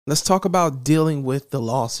Let's talk about dealing with the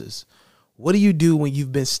losses. What do you do when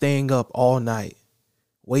you've been staying up all night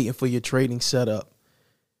waiting for your trading setup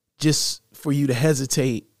just for you to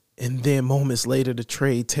hesitate, and then moments later the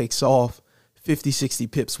trade takes off 50, 60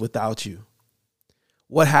 pips without you?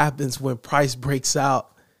 What happens when price breaks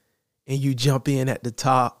out and you jump in at the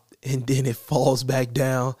top and then it falls back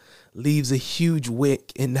down, leaves a huge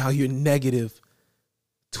wick, and now you're negative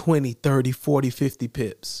 20, 30, 40, 50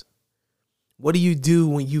 pips? What do you do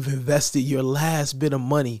when you've invested your last bit of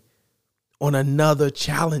money on another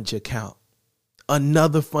challenge account,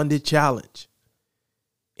 another funded challenge,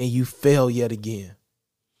 and you fail yet again?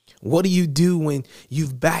 What do you do when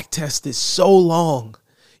you've backtested so long,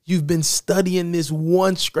 you've been studying this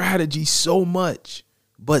one strategy so much,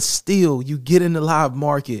 but still you get in the live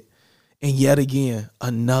market and yet again,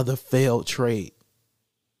 another failed trade?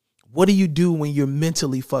 What do you do when you're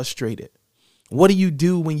mentally frustrated? What do you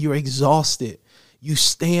do when you're exhausted? You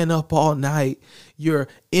stand up all night. You're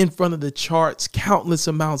in front of the charts countless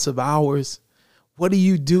amounts of hours. What do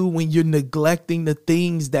you do when you're neglecting the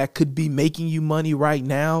things that could be making you money right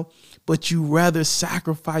now, but you rather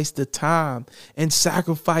sacrifice the time and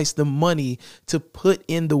sacrifice the money to put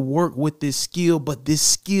in the work with this skill, but this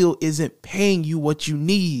skill isn't paying you what you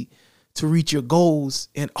need to reach your goals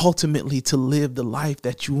and ultimately to live the life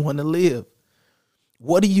that you want to live?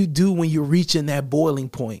 What do you do when you're reaching that boiling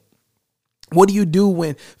point? What do you do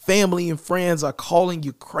when family and friends are calling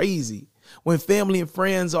you crazy? When family and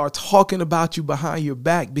friends are talking about you behind your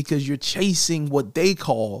back because you're chasing what they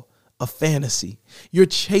call a fantasy. You're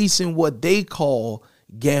chasing what they call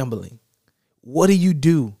gambling. What do you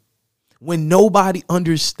do when nobody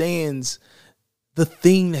understands the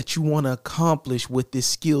thing that you want to accomplish with this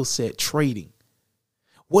skill set, trading?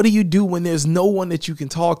 What do you do when there's no one that you can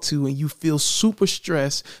talk to and you feel super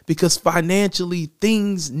stressed because financially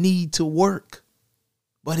things need to work,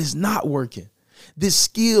 but it's not working? This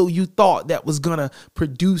skill you thought that was going to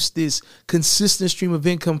produce this consistent stream of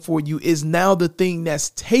income for you is now the thing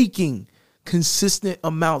that's taking consistent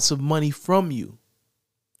amounts of money from you.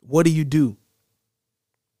 What do you do?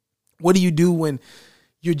 What do you do when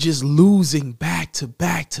you're just losing back to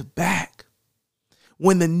back to back?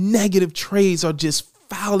 When the negative trades are just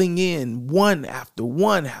filing in one after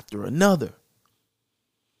another?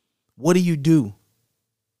 What do you do?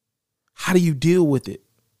 How do you deal with it?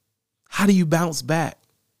 How do you bounce back?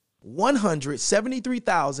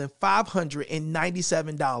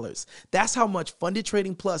 $173,597. That's how much Funded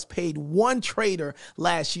Trading Plus paid one trader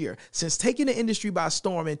last year. Since taking the industry by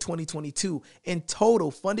storm in 2022, in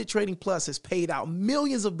total, Funded Trading Plus has paid out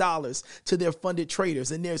millions of dollars to their funded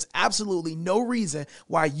traders, and there's absolutely no reason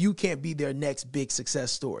why you can't be their next big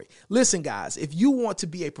success story. Listen, guys, if you want to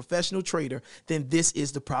be a professional trader, then this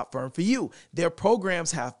is the prop firm for you. Their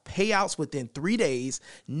programs have payouts within 3 days,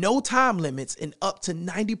 no time limits, and up to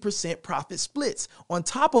 90% profit splits. On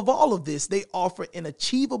top of all of this, they offer an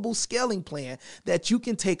achievable scaling plan that you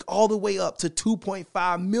can take all the way up to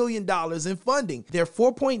 $2.5 million in funding. Their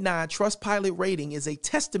 4.9 Trustpilot rating is a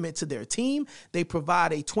testament to their team. They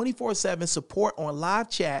provide a 24/7 support on live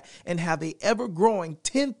chat and have a ever-growing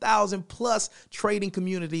 10,000 plus trading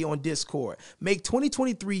community on Discord. Make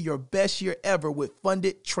 2023 your best year ever with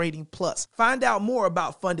Funded Trading Plus. Find out more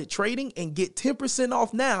about Funded Trading and get 10%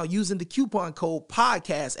 off now using the coupon code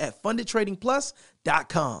PODCAST at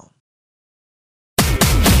fundedtradingplus.com.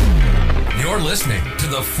 You're listening to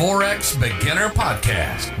the Forex Beginner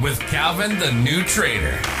Podcast with Calvin the New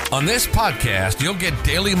Trader. On this podcast, you'll get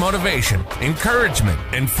daily motivation, encouragement,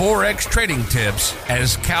 and Forex trading tips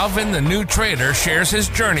as Calvin the New Trader shares his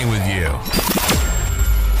journey with you.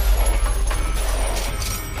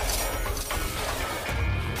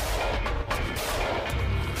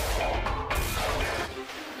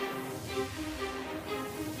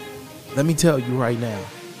 Let me tell you right now,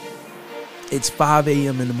 it's 5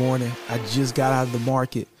 a.m. in the morning. I just got out of the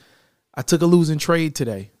market. I took a losing trade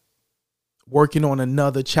today, working on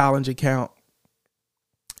another challenge account.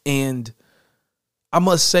 And I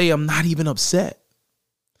must say, I'm not even upset.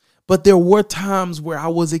 But there were times where I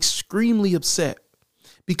was extremely upset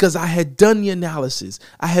because I had done the analysis.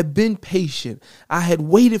 I had been patient. I had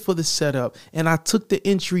waited for the setup, and I took the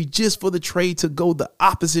entry just for the trade to go the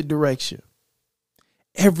opposite direction.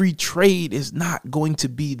 Every trade is not going to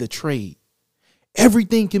be the trade.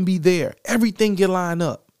 Everything can be there. Everything can line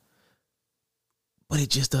up. But it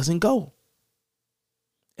just doesn't go.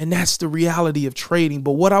 And that's the reality of trading.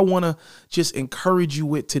 But what I want to just encourage you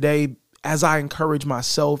with today, as I encourage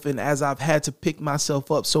myself and as I've had to pick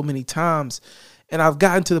myself up so many times, and I've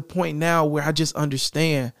gotten to the point now where I just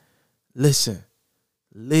understand, listen,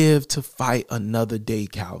 live to fight another day,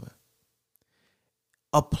 Calvin.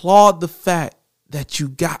 Applaud the fact that you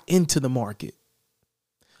got into the market.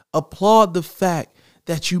 Applaud the fact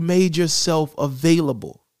that you made yourself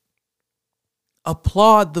available.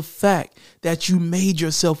 Applaud the fact that you made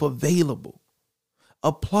yourself available.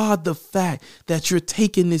 Applaud the fact that you're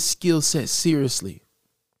taking this skill set seriously.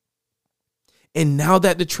 And now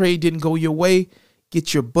that the trade didn't go your way,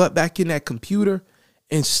 get your butt back in that computer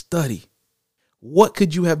and study. What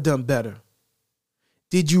could you have done better?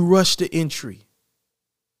 Did you rush the entry?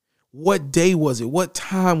 What day was it? What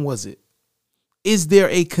time was it? Is there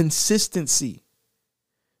a consistency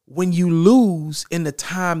when you lose in the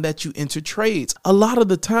time that you enter trades? A lot of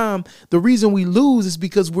the time, the reason we lose is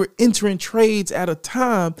because we're entering trades at a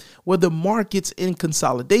time where the market's in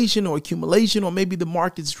consolidation or accumulation, or maybe the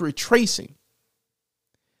market's retracing.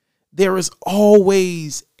 There is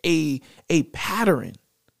always a pattern.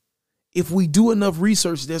 If we do enough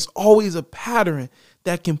research, there's always a pattern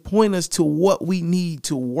that can point us to what we need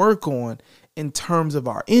to work on in terms of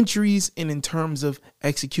our entries and in terms of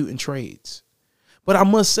executing trades. But I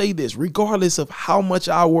must say this, regardless of how much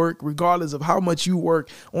I work, regardless of how much you work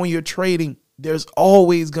on your trading, there's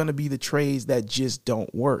always going to be the trades that just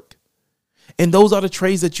don't work. And those are the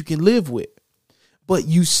trades that you can live with, but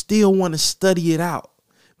you still want to study it out.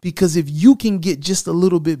 Because if you can get just a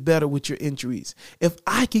little bit better with your entries, if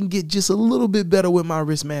I can get just a little bit better with my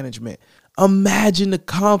risk management, imagine the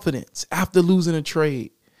confidence after losing a trade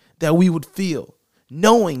that we would feel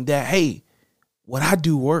knowing that, hey, what I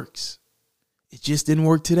do works. It just didn't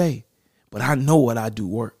work today, but I know what I do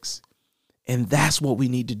works. And that's what we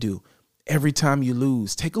need to do. Every time you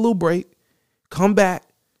lose, take a little break, come back,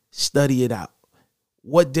 study it out.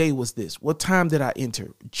 What day was this? What time did I enter?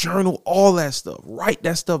 Journal all that stuff. Write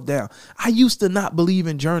that stuff down. I used to not believe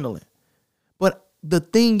in journaling, but the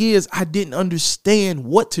thing is, I didn't understand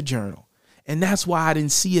what to journal. And that's why I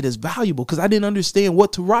didn't see it as valuable, because I didn't understand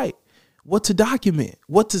what to write, what to document,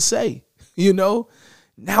 what to say.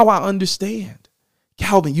 Now I understand.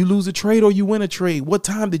 Calvin, you lose a trade or you win a trade. What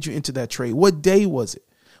time did you enter that trade? What day was it?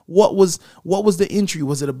 What was the entry?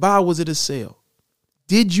 Was it a buy? Was it a sell?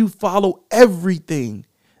 Did you follow everything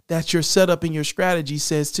that your setup and your strategy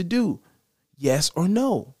says to do? Yes or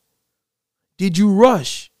no? Did you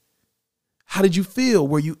rush? How did you feel?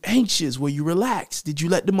 Were you anxious? Were you relaxed? Did you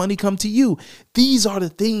let the money come to you? These are the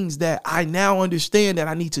things that I now understand that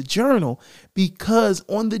I need to journal, because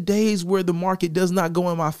on the days where the market does not go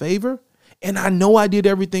in my favor, and I know I did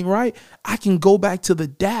everything right, I can go back to the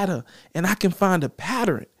data and I can find a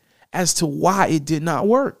pattern as to why it did not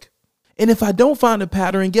work. And if I don't find a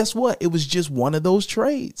pattern, guess what? It was just one of those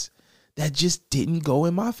trades that just didn't go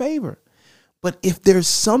in my favor. But if there's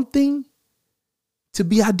something to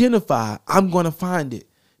be identified, I'm going to find it,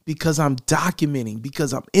 because I'm documenting,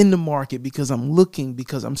 because I'm in the market, because I'm looking,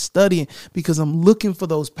 because I'm studying, because I'm looking for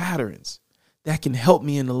those patterns that can help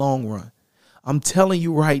me in the long run. I'm telling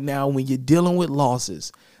you right now, when you're dealing with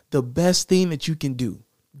losses, the best thing that you can do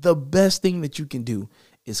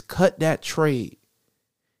is cut that trade.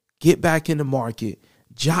 Get back in the market,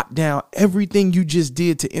 jot down everything you just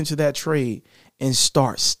did to enter that trade, and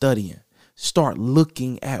start studying. Start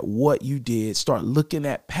looking at what you did. Start looking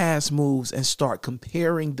at past moves and start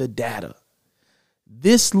comparing the data.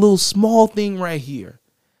 This little small thing right here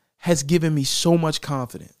has given me so much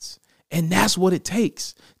confidence. And that's what it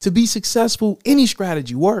takes to be successful. Any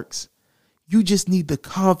strategy works. You just need the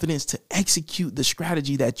confidence to execute the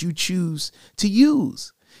strategy that you choose to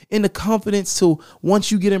use. And the confidence to,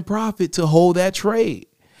 once you get in profit, to hold that trade.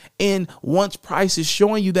 And once price is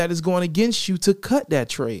showing you that it's going against you, to cut that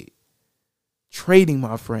trade. Trading,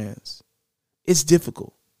 my friends, it's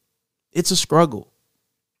difficult. It's a struggle.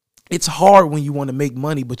 It's hard when you want to make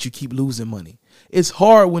money, but you keep losing money. It's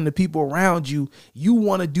hard when the people around you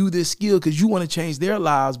want to do this skill because you want to change their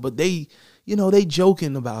lives, but they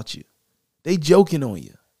joking about you. They joking on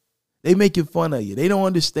you. They making fun of you. They don't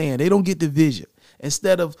understand. They don't get the vision.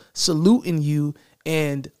 Instead of saluting you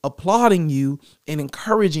and applauding you and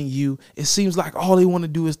encouraging you, it seems like all they want to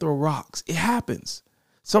do is throw rocks. It happens.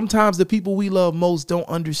 Sometimes the people we love most don't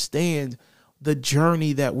understand the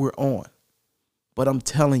journey that we're on. But I'm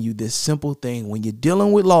telling you this simple thing: when you're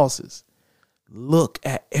dealing with losses, look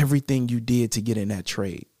at everything you did to get in that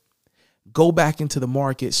trade. Go back into the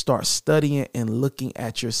market, start studying and looking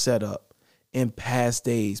at your setup in past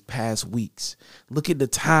days, past weeks. Look at the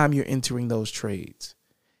time you're entering those trades.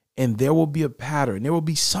 And there will be a pattern. There will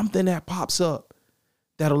be something that pops up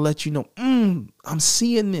that'll let you know, I'm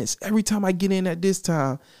seeing this. Every time I get in at this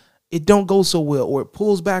time, it don't go so well, or it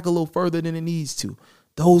pulls back a little further than it needs to.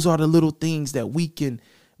 Those are the little things that we can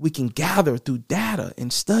gather through data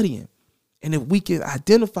and studying. And if we can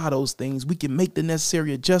identify those things, we can make the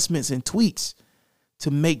necessary adjustments and tweaks to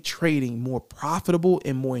make trading more profitable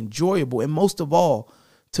and more enjoyable. And most of all,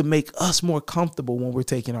 to make us more comfortable when we're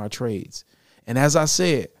taking our trades. And as I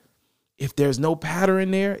said, if there's no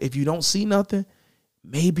pattern there, if you don't see nothing,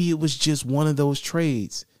 maybe it was just one of those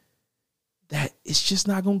trades that it's just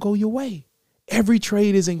not going to go your way. Every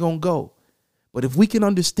trade isn't going to go. But if we can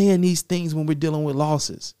understand these things when we're dealing with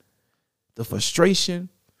losses, the frustration,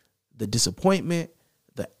 the disappointment,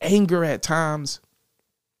 the anger at times,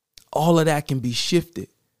 all of that can be shifted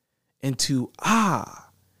into,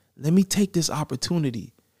 let me take this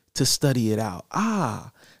opportunity to study it out.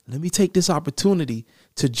 Let me take this opportunity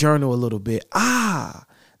to journal a little bit. Let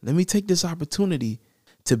me take this opportunity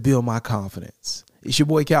to build my confidence. It's your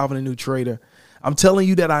boy Calvin, the New Trader. I'm telling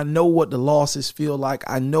you that I know what the losses feel like.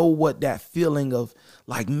 I know what that feeling of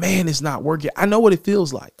like, man, it's not working. I know what it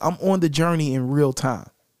feels like. I'm on the journey in real time.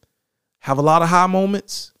 Have a lot of high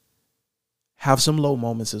moments, have some low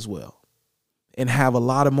moments as well, and have a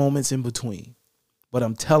lot of moments in between. But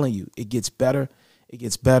I'm telling you, it gets better, it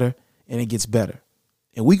gets better, and it gets better.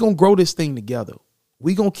 And we're going to grow this thing together.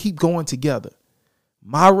 We're going to keep going together.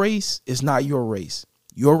 My race is not your race.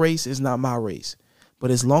 Your race is not my race. But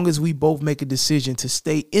as long as we both make a decision to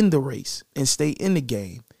stay in the race and stay in the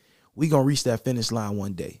game, we're going to reach that finish line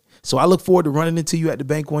one day. So I look forward to running into you at the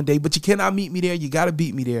bank one day, but you cannot meet me there. You got to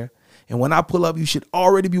beat me there. And when I pull up, you should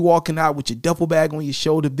already be walking out with your duffel bag on your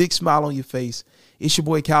shoulder, big smile on your face. It's your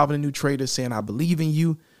boy Calvin, the New Trader, saying I believe in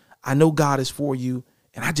you. I know God is for you.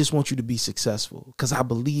 And I just want you to be successful because I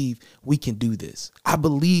believe we can do this. I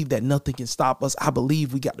believe that nothing can stop us. I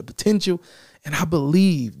believe we got the potential. And I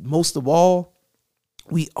believe, most of all,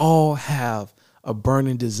 we all have a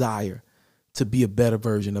burning desire to be a better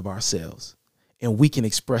version of ourselves. And we can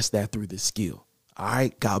express that through this skill. All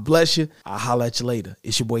right. God bless you. I'll holler at you later.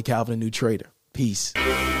 It's your boy Calvin, the New Trader. Peace.